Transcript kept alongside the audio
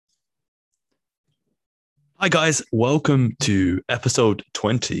Hi, guys. Welcome to episode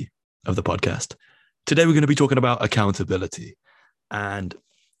 20 of the podcast. Today, we're going to be talking about accountability. And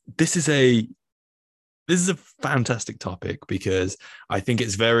this is a fantastic topic because I think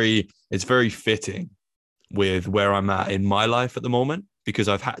it's very fitting with where I'm at in my life at the moment, because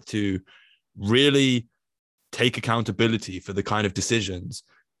I've had to really take accountability for the kind of decisions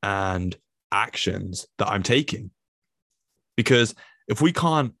and actions that I'm taking. Because if we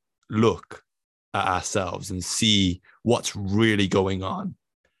can't look at ourselves and see what's really going on,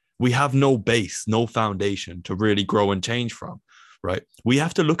 we have no base, no foundation to really grow and change from, right? We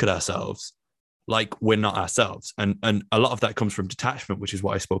have to look at ourselves like we're not ourselves. And a lot of that comes from detachment, which is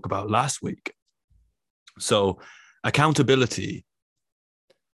what I spoke about last week. So accountability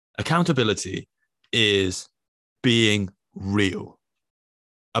is being real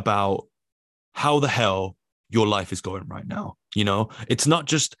about how the hell your life is going right now. It's not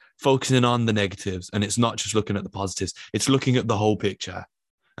just focusing on the negatives, and it's not just looking at the positives. It's looking at the whole picture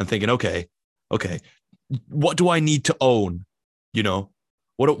and thinking, okay, what do I need to own?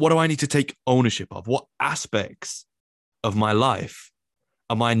 What do I need to take ownership of? What aspects of my life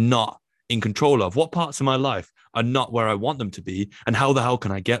am I not in control of? What parts of my life are not where I want them to be? And how the hell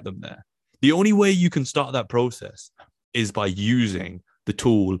can I get them there? The only way you can start that process is by using the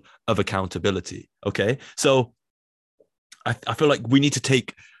tool of accountability. Okay. So I feel like we need to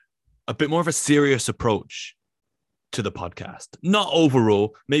take a bit more of a serious approach to the podcast. Not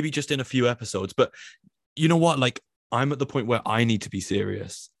overall, maybe just in a few episodes, but you know what? Like, I'm at the point where I need to be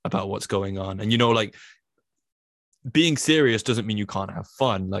serious about what's going on. And, being serious doesn't mean you can't have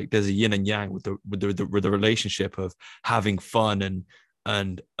fun. Like, there's a yin and yang with the relationship of having fun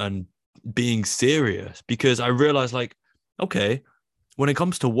and being serious, because I realized, like, okay, when it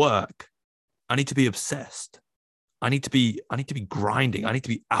comes to work, I need to be obsessed. I need to be grinding. I need to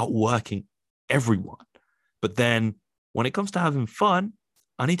be outworking everyone. But then when it comes to having fun,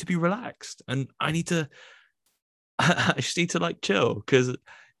 I need to be relaxed, and I just need to like chill. Because,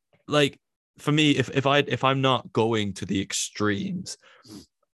 like, for me, if I'm not going to the extremes,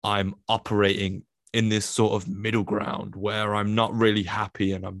 I'm operating in this sort of middle ground where I'm not really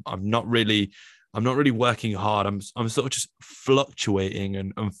happy, and I'm not really working hard. I'm sort of just fluctuating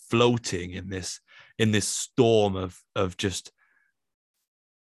and floating in this storm of just,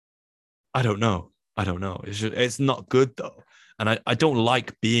 I don't know. It's not good though. And I don't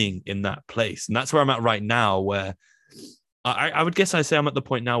like being in that place. And that's where I'm at right now, where I would guess I say I'm at the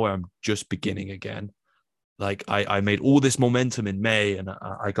point now where I'm just beginning again. Like, I made all this momentum in May, and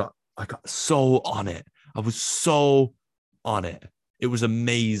I got so on it. I was so on it. It was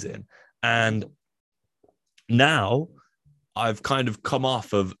amazing. And now I've kind of come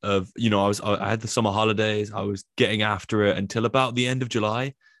off of I had the summer holidays. I was getting after it until about the end of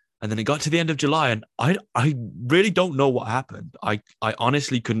July. And then it got to the end of July, and I really don't know what happened. I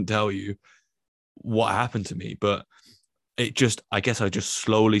honestly couldn't tell you what happened to me, but I guess I just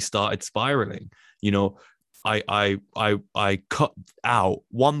slowly started spiraling. I cut out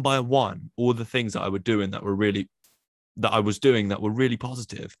one by one all the things that I was doing that were really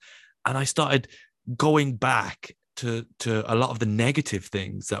positive. And I started going back to a lot of the negative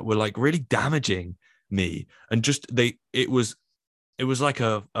things that were like really damaging me. And just it was like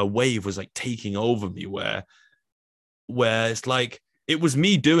a wave was like taking over me, where it's like, it was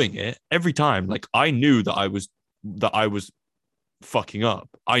me doing it every time. Like, I knew that I was fucking up.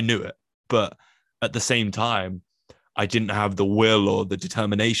 I knew it. But at the same time, I didn't have the will or the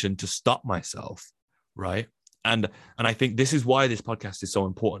determination to stop myself. Right. And I think this is why this podcast is so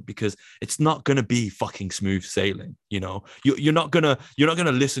important, because it's not going to be fucking smooth sailing. You're not going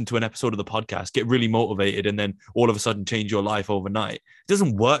to listen to an episode of the podcast, get really motivated, and then all of a sudden change your life overnight. It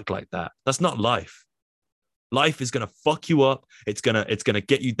doesn't work like that. That's not life. Life is going to fuck you up. It's going to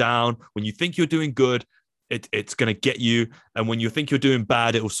get you down. When you think you're doing good, it's going to get you. And when you think you're doing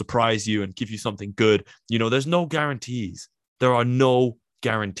bad, it will surprise you and give you something good. There's no guarantees. There are no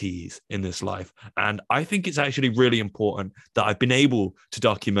guarantees in this life. And I think it's actually really important that I've been able to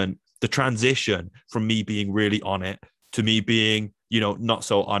document the transition from me being really on it to me being, not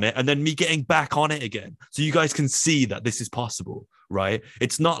so on it, and then me getting back on it again. So you guys can see that this is possible, right?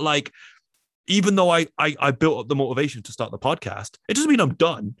 It's not like, even though I built up the motivation to start the podcast, it doesn't mean I'm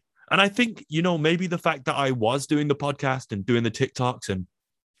done. And I think, maybe the fact that I was doing the podcast and doing the TikToks and,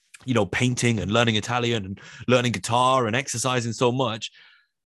 painting and learning Italian and learning guitar and exercising so much,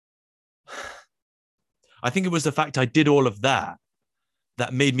 I think it was the fact I did all of that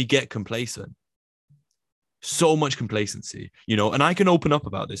made me get complacent. So much complacency, and I can open up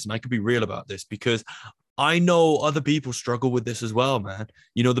about this and I can be real about this, because I know other people struggle with this as well, man.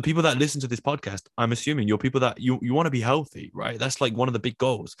 You know, the people that listen to this podcast, I'm assuming you're people that you want to be healthy, right? That's like one of the big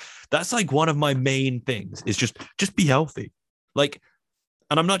goals. That's like one of my main things is just be healthy. Like,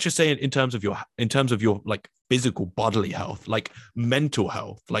 and I'm not just saying in terms of your like physical bodily health, like mental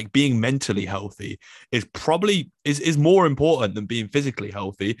health, like being mentally healthy is probably is more important than being physically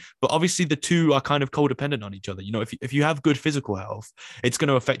healthy. But obviously the two are kind of codependent on each other. You know, if you have good physical health, it's going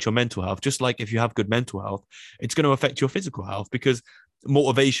to affect your mental health. Just like if you have good mental health, it's going to affect your physical health because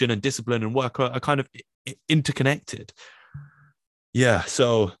motivation and discipline and work are kind of interconnected. Yeah.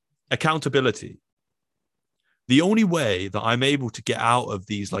 So accountability, the only way that I'm able to get out of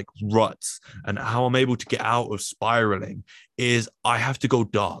these like ruts and how I'm able to get out of spiraling is I have to go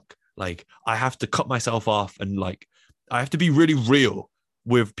dark. Like I have to cut myself off and like I have to be really real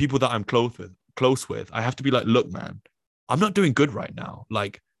with people that I'm close with. I have to be like, look, man, I'm not doing good right now.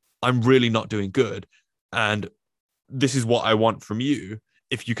 Like I'm really not doing good. And this is what I want from you.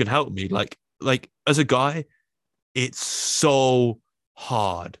 If you can help me, like as a guy, it's so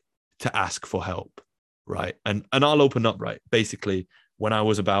hard to ask for help, right? And I'll open up, right? Basically, when I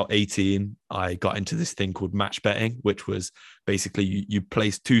was about 18, I got into this thing called match betting, which was basically you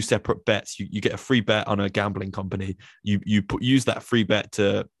place two separate bets. You get a free bet on a gambling company. You use that free bet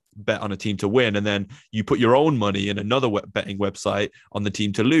to bet on a team to win, and then you put your own money in another betting website on the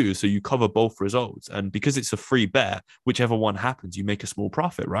team to lose. So you cover both results. And because it's a free bet, whichever one happens, you make a small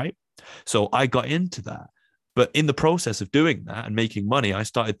profit, right? So I got into that. But in the process of doing that and making money, I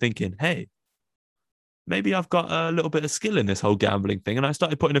started thinking, hey, maybe I've got a little bit of skill in this whole gambling thing. And I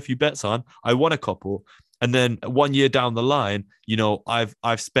started putting a few bets on. I won a couple. And then 1 year down the line, you know, I've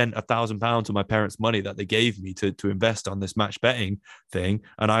spent £1,000 of my parents' money that they gave me to invest on this match betting thing.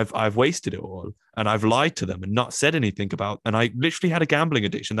 And I've wasted it all. And I've lied to them and not said anything about. And I literally had a gambling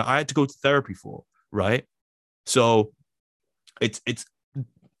addiction that I had to go to therapy for. Right. So it's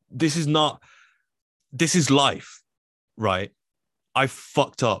this is not this is life, right? I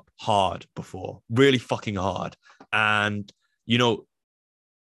fucked up hard before, really fucking hard. And, you know,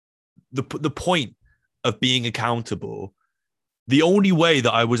 the point of being accountable, the only way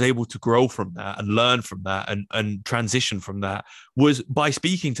that I was able to grow from that and learn from that and transition from that was by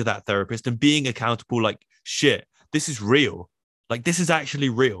speaking to that therapist and being accountable. Like, shit, this is real. Like, this is actually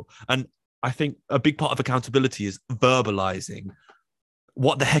real. And I think a big part of accountability is verbalizing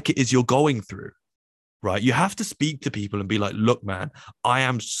what the heck it is you're going through. Right, you have to speak to people and be like, look, man,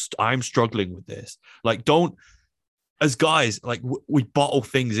 I'm struggling with this. Like, don't, as guys, like we bottle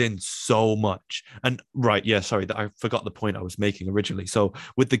things in so much. And right, yeah, sorry, that I forgot the point I was making originally. So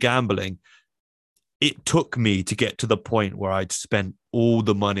with the gambling, it took me to get to the point where I'd spent all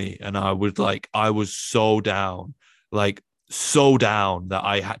the money and I was so down, like so down that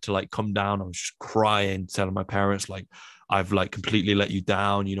I had to like come down. I was just crying, telling my parents like, I've like completely let you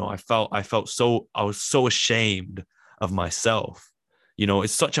down. You know, I was so ashamed of myself. You know,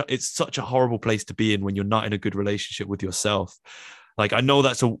 it's such a horrible place to be in when you're not in a good relationship with yourself. Like, I know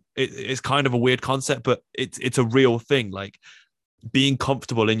it's kind of a weird concept, but it's a real thing. Like, being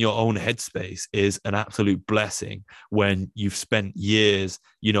comfortable in your own headspace is an absolute blessing when you've spent years,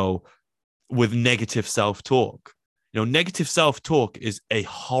 you know, with negative self-talk. You know, negative self-talk is a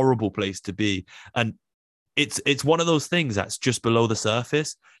horrible place to be. And it's one of those things that's just below the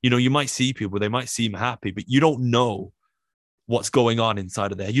surface. You know, you might see people, they might seem happy, but you don't know what's going on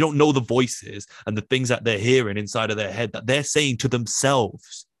inside of there. You don't know the voices and the things that they're hearing inside of their head that they're saying to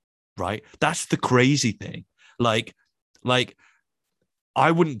themselves, right? That's the crazy thing. Like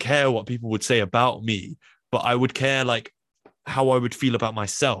I wouldn't care what people would say about me, but I would care like how I would feel about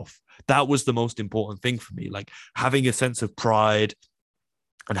myself. That was the most important thing for me. Like having a sense of pride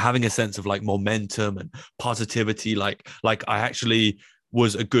and having a sense of like momentum and positivity, like I actually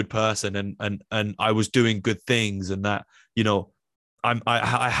was a good person and I was doing good things, and that, you know,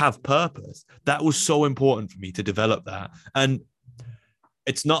 I have purpose. That was so important for me to develop that. And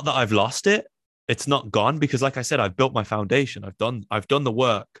it's not that I've lost it. It's not gone, because like I said, I've built my foundation. I've done the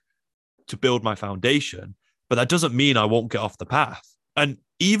work to build my foundation, but that doesn't mean I won't get off the path. And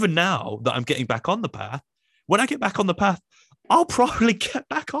even now that I'm getting back on the path, when I get back on the path, I'll probably get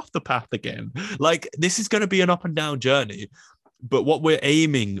back off the path again. Like, this is going to be an up and down journey, but what we're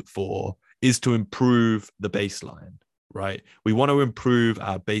aiming for is to improve the baseline, right? We want to improve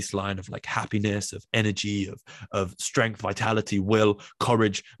our baseline of like happiness, of energy, of strength, vitality, will,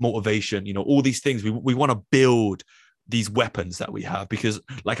 courage, motivation, you know, all these things. We want to build these weapons that we have, because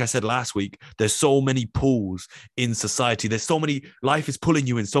like I said last week, there's so many pulls in society. Life is pulling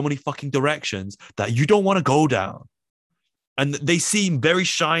you in so many fucking directions that you don't want to go down. And they seem very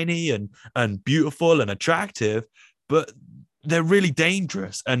shiny and beautiful and attractive, but they're really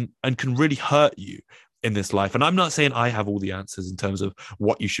dangerous and can really hurt you in this life. And I'm not saying I have all the answers in terms of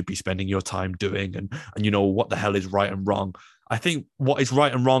what you should be spending your time doing and you know what the hell is right and wrong. I think what is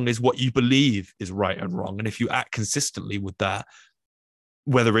right and wrong is what you believe is right and wrong. And if you act consistently with that,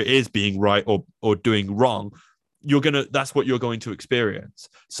 whether it is being right or doing wrong, that's what you're going to experience.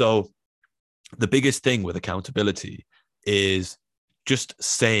 So the biggest thing with accountability is just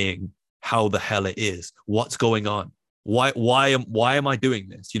saying how the hell it is, what's going on, why am I doing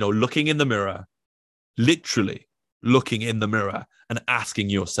this? You know, looking in the mirror, literally looking in the mirror and asking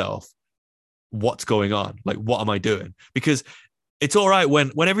yourself, what's going on? Like, what am I doing? Because it's all right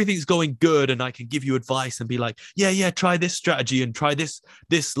when everything's going good and I can give you advice and be like, yeah, try this strategy and try this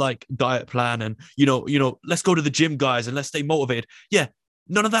like diet plan. And, you know, let's go to the gym, guys, and let's stay motivated. Yeah,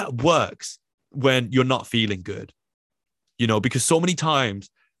 none of that works when you're not feeling good, you know, because so many times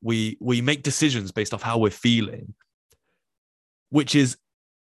we make decisions based off how we're feeling, which is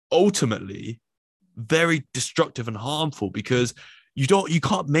ultimately very destructive and harmful because you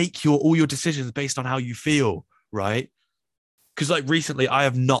can't make all your decisions based on how you feel, right? Because like recently I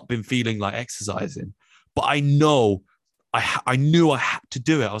have not been feeling like exercising, but I know I knew I had to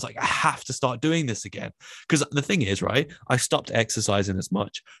do it. I was like, I have to start doing this again. Because the thing is, right, I stopped exercising as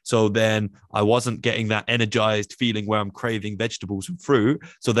much. So then I wasn't getting that energized feeling where I'm craving vegetables and fruit.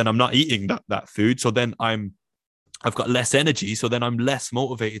 So then I'm not eating that food. So then I've got less energy, so then I'm less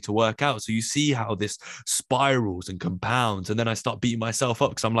motivated to work out. So you see how this spirals and compounds. And then I start beating myself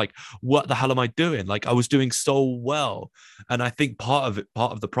up because I'm like, what the hell am I doing? Like I was doing so well. And I think part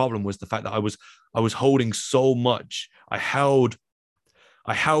of the problem was the fact that I was holding so much. I held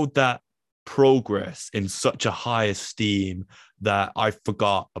that progress in such a high esteem that I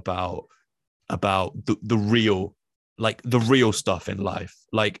forgot about the real, like the real stuff in life.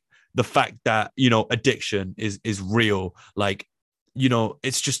 Like the fact that, you know, addiction is real. Like, you know,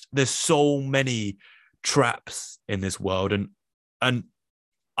 it's just, there's so many traps in this world. And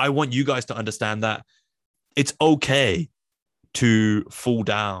I want you guys to understand that it's okay to fall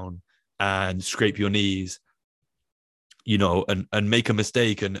down and scrape your knees, you know, and make a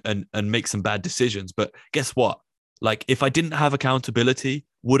mistake and make some bad decisions. But guess what? Like, if I didn't have accountability,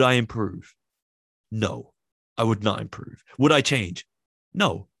 would I improve? No, I would not improve. Would I change?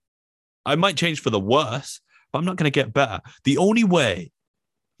 No, I might change for the worse, but I'm not going to get better. The only way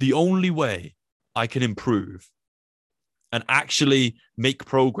I can improve and actually make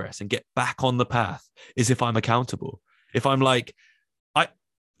progress and get back on the path is if I'm accountable. If I'm like,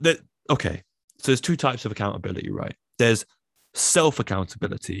 okay, so there's two types of accountability, right? There's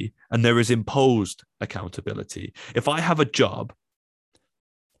self-accountability and there is imposed accountability. If I have a job,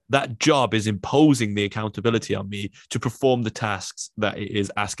 that job is imposing the accountability on me to perform the tasks that it is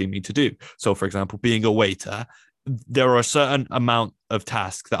asking me to do. So, for example, being a waiter, there are a certain amount of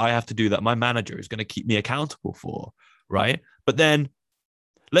tasks that I have to do that my manager is going to keep me accountable for, right? But then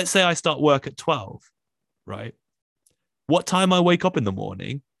let's say I start work at 12, right? What time I wake up in the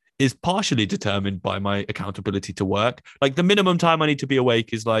morning is partially determined by my accountability to work. Like the minimum time I need to be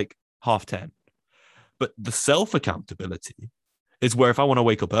awake is like 10:30. But the self-accountability is where if I want to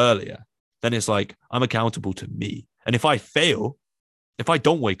wake up earlier, then it's like I'm accountable to me. And if I fail, if I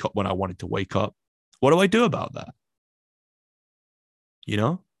don't wake up when I wanted to wake up, what do I do about that? You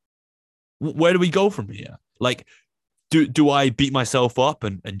know, where do we go from here? Like, do I beat myself up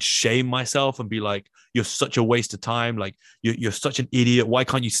and shame myself and be like, you're such a waste of time. Like you're such an idiot. Why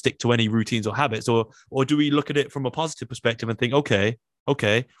can't you stick to any routines or habits? Or do we look at it from a positive perspective and think, okay,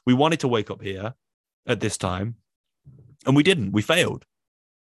 we wanted to wake up here at this time and we didn't, we failed.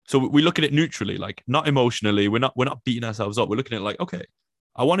 So we look at it neutrally, like not emotionally. We're not beating ourselves up. We're looking at it like, okay,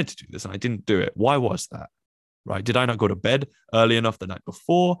 I wanted to do this and I didn't do it. Why was that? Right? Did I not go to bed early enough the night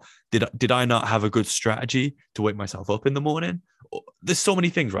before? Did I not have a good strategy to wake myself up in the morning? There's so many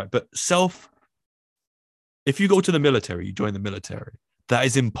things, right? But if you go to the military, you join the military, that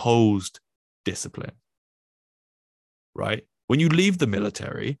is imposed discipline, right? When you leave the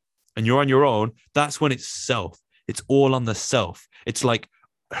military and you're on your own, that's when it's self. It's all on the self. It's like,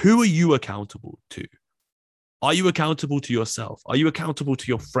 who are you accountable to? Are you accountable to yourself? Are you accountable to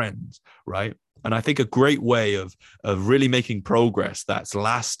your friends, right? And I think a great way of really making progress that's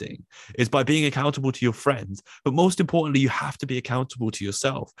lasting is by being accountable to your friends. But most importantly, you have to be accountable to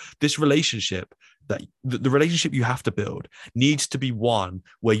yourself. This relationship, that the relationship you have to build needs to be one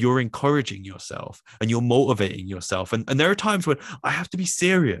where you're encouraging yourself and you're motivating yourself. And there are times when I have to be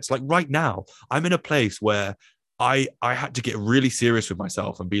serious. Like right now, I'm in a place where I had to get really serious with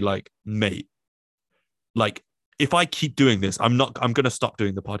myself and be like, mate, like if I keep doing this, I'm going to stop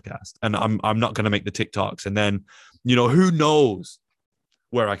doing the podcast, and I'm not going to make the TikToks. And then, who knows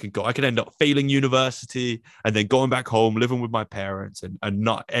where I could go. I could end up failing university and then going back home, living with my parents, and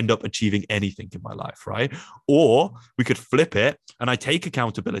not end up achieving anything in my life, right? Or we could flip it and I take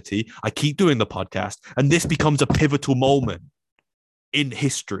accountability. I keep doing the podcast, and this becomes a pivotal moment in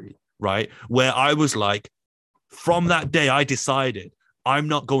history, right? Where I was like, from that day, I decided I'm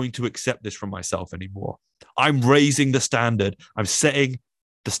not going to accept this from myself anymore. I'm raising the standard. I'm setting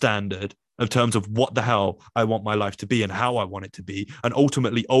the standard in terms of what the hell I want my life to be and how I want it to be, and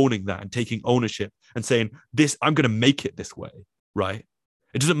ultimately owning that and taking ownership and saying, this, I'm going to make it this way, right?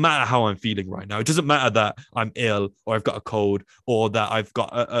 It doesn't matter how I'm feeling right now. It doesn't matter that I'm ill or I've got a cold or that I've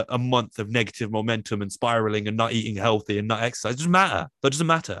got a month of negative momentum and spiraling and not eating healthy and not exercise. It doesn't matter. That doesn't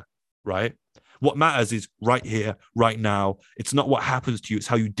matter, right? What matters is right here, right now. It's not what happens to you. It's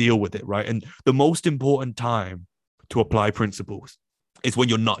how you deal with it, right? And the most important time to apply principles is when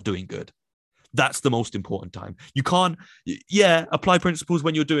you're not doing good. That's the most important time. You can't, apply principles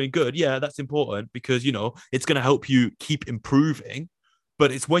when you're doing good. Yeah, that's important because, it's going to help you keep improving.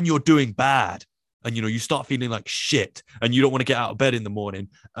 But it's when you're doing bad and, you start feeling like shit and you don't want to get out of bed in the morning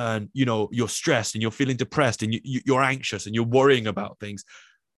and, you're stressed and you're feeling depressed and you're anxious and you're worrying about things.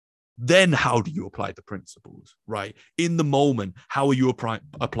 Then how do you apply the principles, right? In the moment, how are you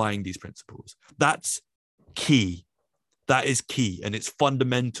applying these principles? That's key. That is key. And it's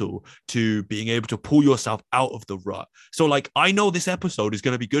fundamental to being able to pull yourself out of the rut. So like, I know this episode is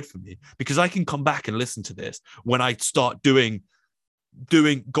going to be good for me because I can come back and listen to this when I start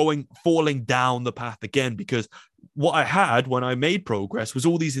falling down the path again, because what I had when I made progress was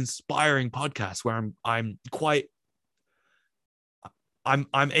all these inspiring podcasts where I'm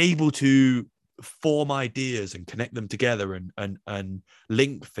able to form ideas and connect them together and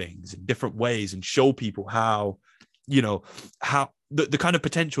link things in different ways and show people how the kind of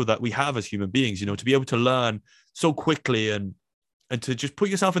potential that we have as human beings, to be able to learn so quickly and to just put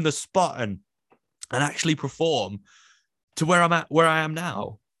yourself in the spot and actually perform to where I am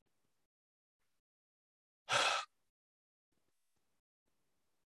now.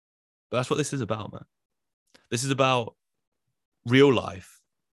 But that's what this is about, man. This is about real life.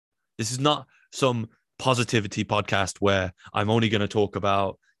 This is not some positivity podcast where I'm only going to talk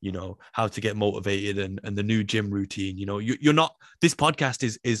about, how to get motivated and the new gym routine. You're not, this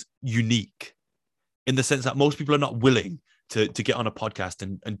podcast is unique in the sense that most people are not willing to get on a podcast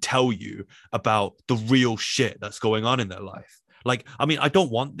and tell you about the real shit that's going on in their life. Like, I mean, I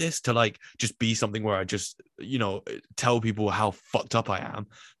don't want this to like just be something where I just, tell people how fucked up I am.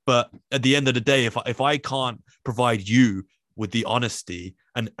 But at the end of the day, if I can't provide you with the honesty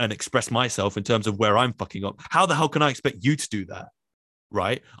and express myself in terms of where I'm fucking up, how the hell can I expect you to do that?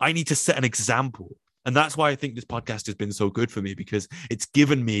 Right? I need to set an example. And that's why I think this podcast has been so good for me, because it's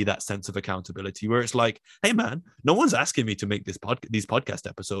given me that sense of accountability where it's like, hey man, no one's asking me to make these podcast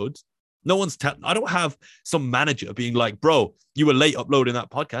episodes. No one's I don't have some manager being like, bro, you were late uploading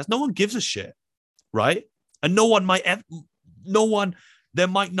that podcast. No one gives a shit. Right? And there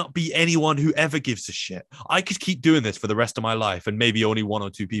might not be anyone who ever gives a shit. I could keep doing this for the rest of my life and maybe only one or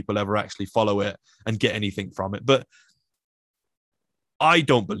two people ever actually follow it and get anything from it. But I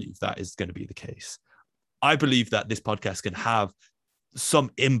don't believe that is going to be the case. I believe that this podcast can have some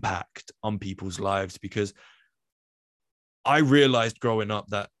impact on people's lives, because I realized growing up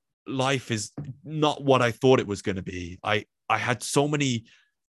that life is not what I thought it was going to be. I had so many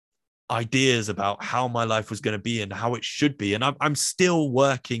ideas about how my life was going to be and how it should be. And I'm still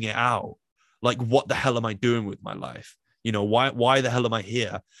working it out. Like, what the hell am I doing with my life? Why the hell am I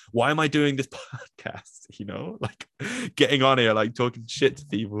here? Why am I doing this podcast? Like getting on here, like talking shit to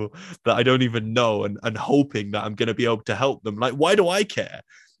people that I don't even know and hoping that I'm going to be able to help them. Like, why do I care?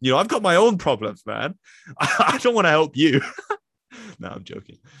 I've got my own problems, man. I don't want to help you. No, I'm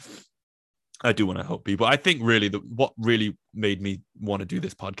joking. I do want to help people. I think really what really made me want to do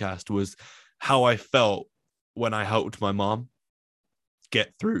this podcast was how I felt when I helped my mom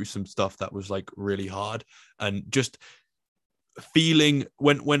get through some stuff that was like really hard, and just feeling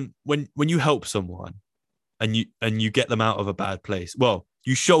when you help someone and you get them out of a bad place, well,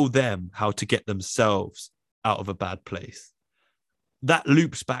 you show them how to get themselves out of a bad place. That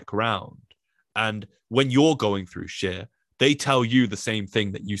loops back around, and when you're going through shit, they tell you the same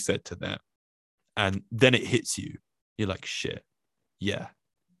thing that you said to them, and then it hits you. You're like, shit, yeah,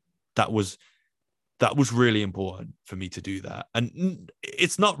 that was really important for me to do that. And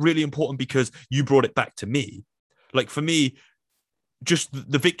it's not really important because you brought it back to me. Like, for me, just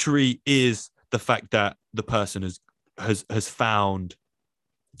the victory is the fact that the person has found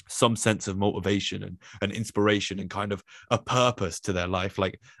some sense of motivation and inspiration and kind of a purpose to their life.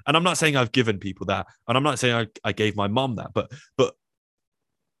 Like, and I'm not saying I've given people that, and I'm not saying I gave my mom that, but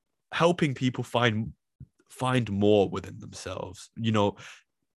helping people find more within themselves. You know,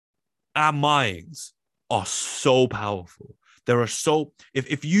 our minds are so powerful. There are so,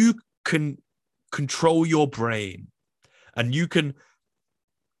 if you can control your brain and you can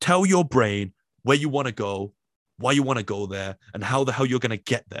tell your brain where you want to go, why you want to go there, and how the hell you're going to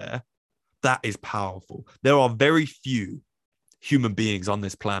get there, that is powerful. There are very few human beings on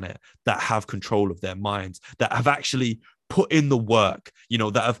this planet that have control of their minds, that have actually put in the work, you know,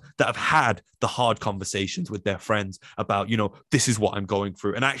 that have had the hard conversations with their friends about, you know, this is what I'm going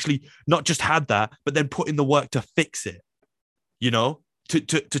through, and actually not just had that, but then put in the work to fix it, you know, to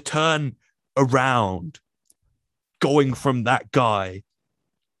turn around, going from that guy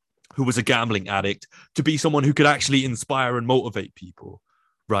who was a gambling addict to be someone who could actually inspire and motivate people,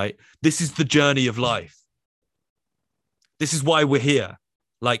 right? This is the journey of life. This is why we're here.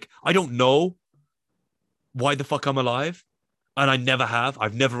 Like, I don't know why the fuck I'm alive, and I never have.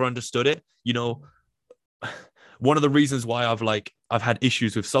 I've never understood it. You know, one of the reasons why I've had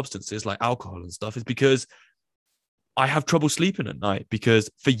issues with substances like alcohol and stuff is because I have trouble sleeping at night, because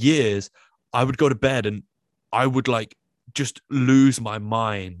for years I would go to bed and I would like just lose my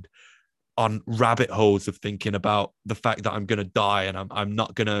mind on rabbit holes of thinking about the fact that I'm going to die, and I'm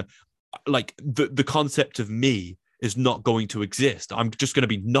not going to, like, the concept of me is not going to exist. I'm just going to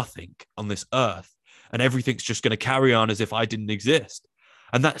be nothing on this earth, and everything's just going to carry on as if I didn't exist.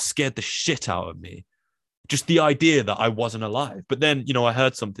 And that scared the shit out of me. Just the idea that I wasn't alive. But then, you know, I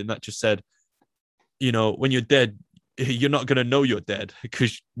heard something that just said, you know, when you're dead, you're not going to know you're dead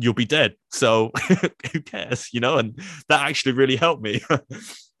because you'll be dead. So who cares, you know? And that actually really helped me.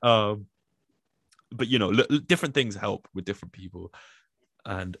 But, you know, different things help with different people.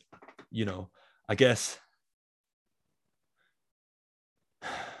 And, you know, I guess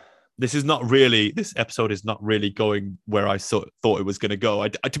this episode is not really going where I thought it was going to go. I,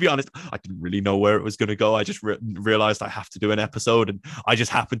 to be honest, I didn't really know where it was going to go. I just realized I have to do an episode, and I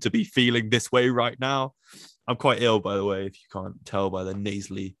just happen to be feeling this way right now. I'm quite ill, by the way, if you can't tell by the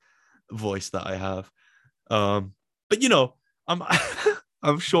nasally voice that I have. But, you know,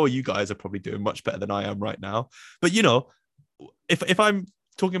 I'm sure you guys are probably doing much better than I am right now. But, you know, if I'm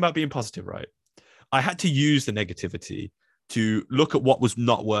talking about being positive, right, I had to use the negativity to look at what was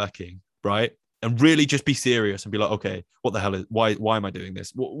not working, right? And really just be serious and be like, okay, what the hell is, why am I doing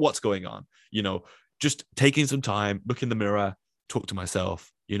this? What's going on? You know, just taking some time, look in the mirror, talk to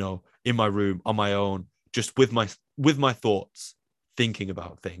myself, you know, in my room, on my own, just with my thoughts, thinking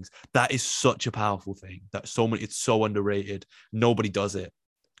about things. That is such a powerful thing. It's so underrated. Nobody does it.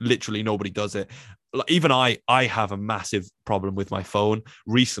 Literally nobody does it. Even I have a massive problem with my phone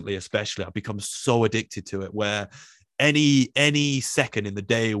recently, especially. I've become so addicted to it, where any second in the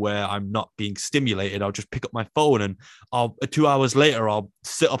day where I'm not being stimulated, I'll just pick up my phone, and 2 hours later, I'll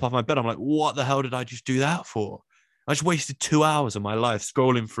sit up off my bed. I'm like, what the hell did I just do that for? I just wasted 2 hours of my life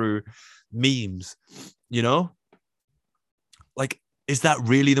scrolling through memes, you know? Like, is that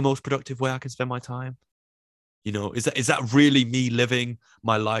really the most productive way I can spend my time? You know, is that really me living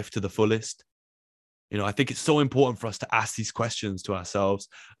my life to the fullest? You know, I think it's so important for us to ask these questions to ourselves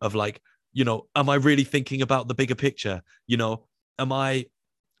of like, you know, am I really thinking about the bigger picture? You know, am I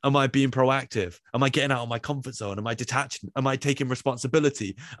being proactive? Am I getting out of my comfort zone? Am I detached? Am I taking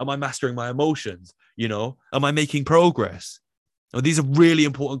responsibility? Am I mastering my emotions? You know, am I making progress? Now, these are really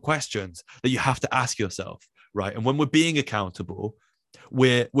important questions that you have to ask yourself, right? And when we're being accountable,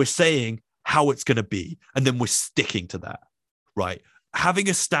 we're saying how it's going to be, and then we're sticking to that, right? Having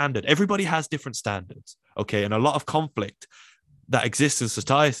a standard. Everybody has different standards, okay? And a lot of conflict that exists in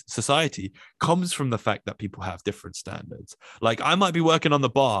society comes from the fact that people have different standards. Like, I might be working on the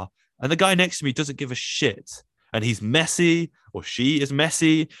bar, and the guy next to me doesn't give a shit, and he's messy, or she is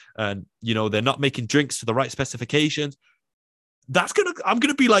messy, and, you know, they're not making drinks to the right specifications. I'm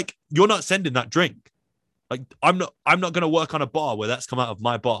gonna be like, you're not sending that drink. Like, I'm not gonna work on a bar where that's come out of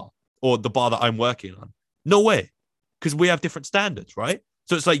my bar, or the bar that I'm working on. No way, because we have different standards, right?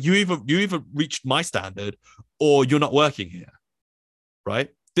 So it's like you either reached my standard, or you're not working here, right?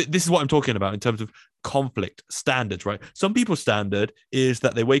 This is what I'm talking about in terms of conflict standards, right? Some people's standard is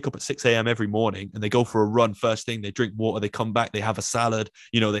that they wake up at 6 a.m. every morning and they go for a run first thing, they drink water, they come back, they have a salad,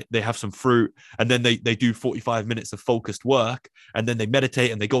 you know, they have some fruit, and then they do 45 minutes of focused work, and then they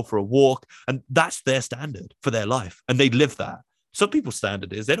meditate and they go for a walk, and that's their standard for their life, and they live that. Some people's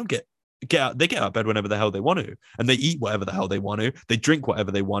standard is they don't get they get out of bed whenever the hell they want to, and they eat whatever the hell they want to, they drink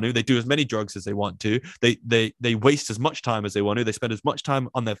whatever they want to, they do as many drugs as they want to, they waste as much time as they want to, they spend as much time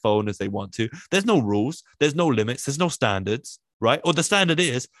on their phone as they want to. There's no rules, there's no limits, there's no standards, right? Or the standard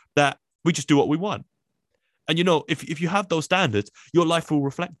is that we just do what we want. And if you have those standards, your life will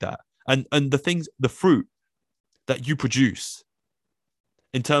reflect that. And the fruit that you produce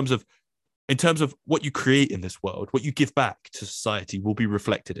in terms of what you create in this world, what you give back to society will be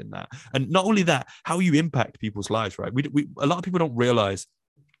reflected in that. And not only that, how you impact people's lives, right? A lot of people don't realize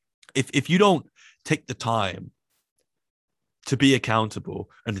if you don't take the time to be accountable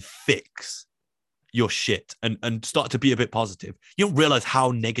and fix your shit and start to be a bit positive, you don't realize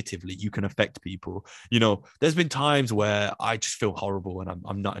how negatively you can affect people. There's been times where I just feel horrible and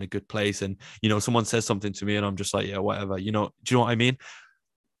I'm not in a good place. And, someone says something to me and I'm just like, yeah, whatever, do you know what I mean?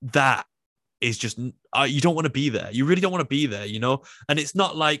 That is just, you don't want to be there. You really don't want to be there, And it's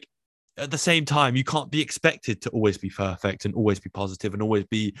not like, at the same time, you can't be expected to always be perfect and always be positive and always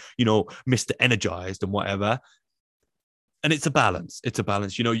be, Mr. Energized and whatever. And it's a balance.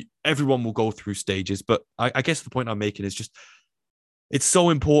 Everyone will go through stages, but I guess the point I'm making is just, it's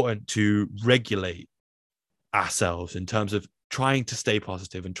so important to regulate ourselves in terms of trying to stay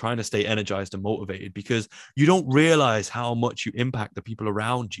positive and trying to stay energized and motivated, because you don't realize how much you impact the people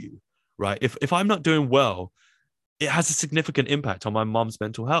around you. Right? If I'm not doing well, it has a significant impact on my mom's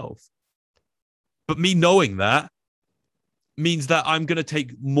mental health. But me knowing that means that I'm going to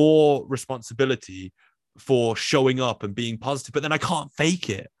take more responsibility for showing up and being positive. But then I can't fake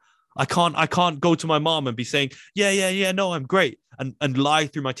it. I can't go to my mom and be saying, yeah, no, I'm great, and lie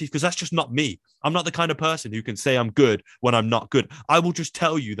through my teeth, because that's just not me. I'm not the kind of person who can say I'm good when I'm not good. I will just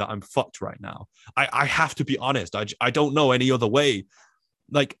tell you that I'm fucked right now. I have to be honest. I don't know any other way.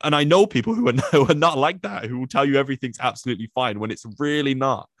 And I know people who are not like that, who will tell you everything's absolutely fine when it's really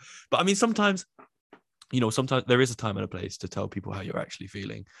not. But I mean, sometimes there is a time and a place to tell people how you're actually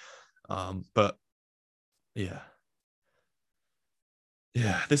feeling. But yeah,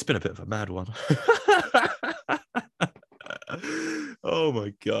 this has been a bit of a mad one. Oh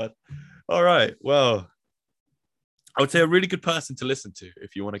my God. All right. Well, I would say a really good person to listen to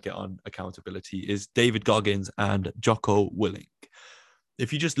if you want to get on accountability is David Goggins and Jocko Willink.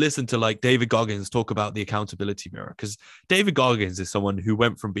 If you just listen to David Goggins talk about the accountability mirror, because David Goggins is someone who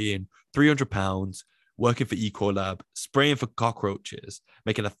went from being 300 pounds, working for Ecolab, spraying for cockroaches,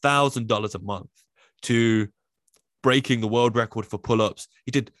 making $1,000 a month, to breaking the world record for pull-ups.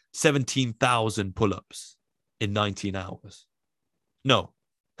 He did 17,000 pull-ups in 19 hours. No,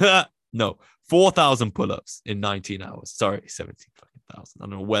 4,000 pull-ups in 19 hours. Sorry, 17,000. I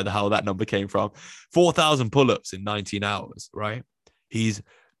don't know where the hell that number came from. 4,000 pull-ups in 19 hours, right? He's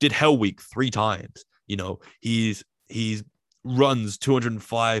did Hell Week 3 times. He's runs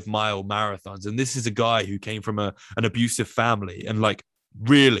 205-mile marathons. And this is a guy who came from an abusive family, and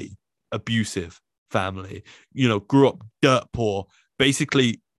really abusive family, grew up dirt poor,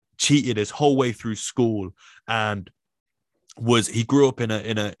 basically cheated his whole way through school, and he grew up in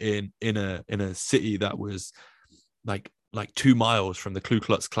a city that was like 2 miles from the Ku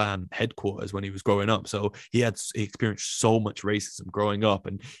Klux Klan headquarters when he was growing up. So he experienced so much racism growing up,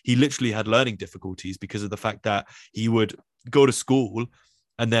 and he literally had learning difficulties because of the fact that he would go to school,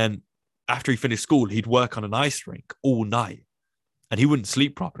 and then after he finished school, he'd work on an ice rink all night, and he wouldn't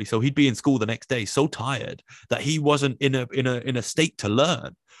sleep properly. So he'd be in school the next day so tired that he wasn't in a state to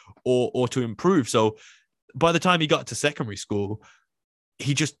learn or to improve. So by the time he got to secondary school,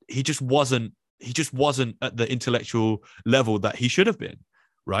 he just wasn't at the intellectual level that he should have been,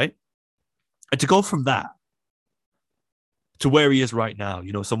 right? And to go from that to where he is right now,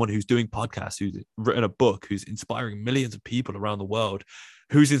 someone who's doing podcasts, who's written a book, who's inspiring millions of people around the world,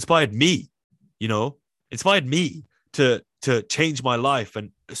 who's inspired me to change my life.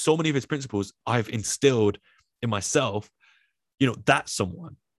 And so many of his principles I've instilled in myself. That's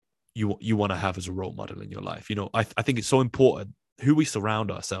someone you want to have as a role model in your life. I think it's so important. Who we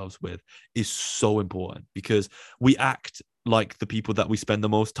surround ourselves with is so important, because we act like the people that we spend the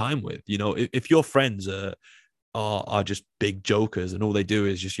most time with. If your friends are just big jokers and all they do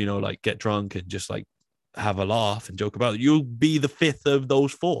is just, get drunk and just have a laugh and joke about it, you'll be the 5th of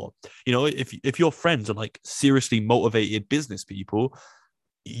those 4. If your friends are seriously motivated business people,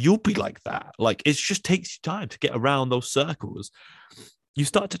 you'll be like that. It just takes you time to get around those circles. You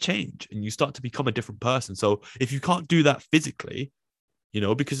start to change and you start to become a different person. So if you can't do that physically,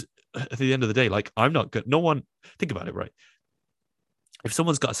 because at the end of the day, I'm not good. No one, think about it, right? If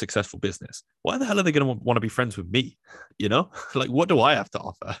someone's got a successful business, why the hell are they going to want to be friends with me? What do I have to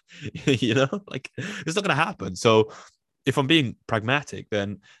offer? It's not going to happen. So if I'm being pragmatic,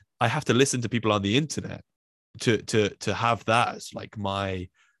 then I have to listen to people on the internet to have that as like my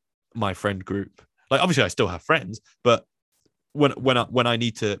friend group. Like obviously I still have friends, but when I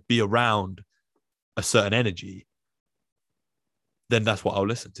need to be around a certain energy, then that's what I'll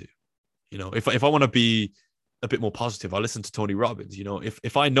listen to. You know, if I want to be a bit more positive, I'll listen to Tony Robbins. You know,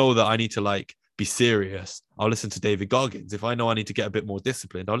 if I know that I need to like be serious, I'll listen to David Goggins. If I know I need to get a bit more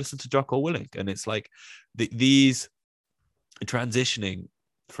disciplined, I'll listen to Jocko Willink. And it's like these transitioning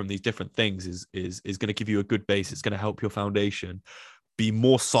from these different things is going to give you a good base. It's going to help your foundation be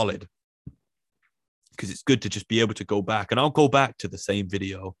more solid, because it's good to just be able to go back. And I'll go back to the same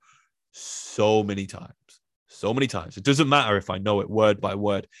video so many times. It doesn't matter if I know it word by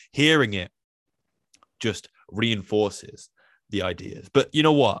word. Hearing it just reinforces the ideas. But you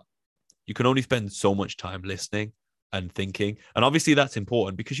know what? You can only spend so much time listening and thinking. And obviously that's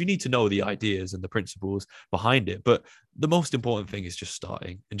important because you need to know the ideas and the principles behind it. But the most important thing is just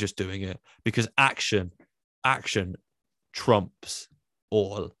starting and just doing it, because action trumps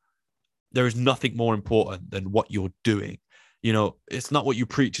all. There is nothing more important than what you're doing. You know, it's not what you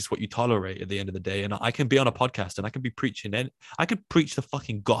preach, it's what you tolerate at the end of the day. And I can be on a podcast and I can be preaching, and I can preach the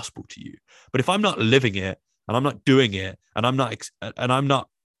fucking gospel to you. But if I'm not living it and I'm not doing it and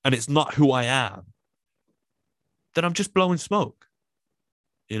and it's not who I am, then I'm just blowing smoke,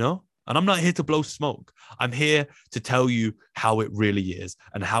 you know? And I'm not here to blow smoke. I'm here to tell you how it really is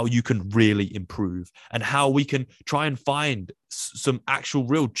and how you can really improve and how we can try and find some actual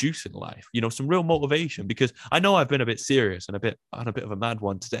real juice in life, you know, some real motivation. Because I know I've been a bit serious and a bit of a mad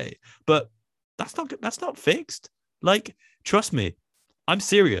one today, but that's not fixed. Like, trust me, I'm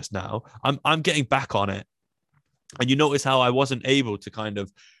serious now. I'm getting back on it. And you notice how I wasn't able to kind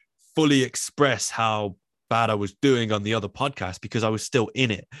of fully express how bad I was doing on the other podcast because I was still in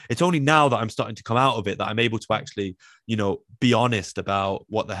it. It's only now that I'm starting to come out of it that I'm able to actually, you know, be honest about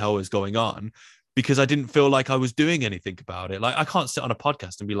what the hell is going on, because I didn't feel like I was doing anything about it. Like, I can't sit on a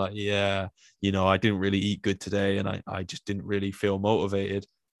podcast and be like, yeah, you know, I didn't really eat good today and I just didn't really feel motivated.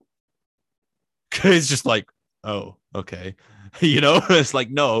 It's just like, oh, okay. You know, it's like,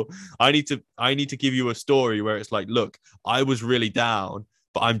 no, I need to give you a story where it's like, look, I was really down,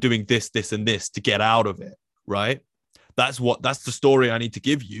 but I'm doing this, this, and this to get out of it, right? That's the story I need to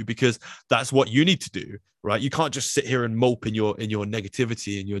give you, because that's what you need to do, right? You can't just sit here and mope in your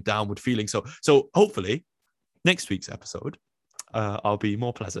negativity and your downward feeling. So hopefully next week's episode, I'll be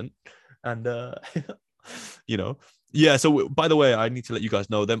more pleasant and you know. Yeah, so by the way, I need to let you guys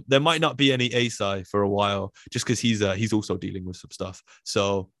know there might not be any Asai for a while, just because he's also dealing with some stuff.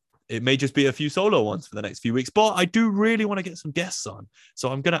 So it may just be a few solo ones for the next few weeks, but I do really want to get some guests on. So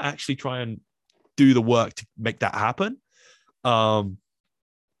I'm going to actually try and do the work to make that happen. So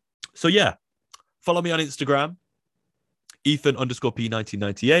yeah, follow me on Instagram,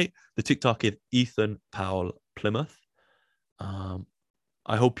 Ethan_P1998. The TikTok is Ethan Powell Plymouth. I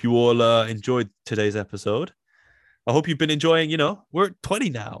hope you all enjoyed today's episode. I hope you've been enjoying, you know, we're at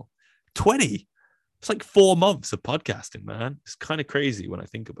 20 now. 20. It's like 4 months of podcasting, man. It's kind of crazy when I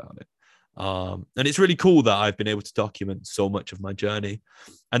think about it. And it's really cool that I've been able to document so much of my journey,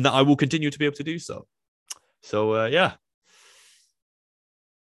 and that I will continue to be able to do so. So, yeah.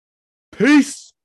 Peace.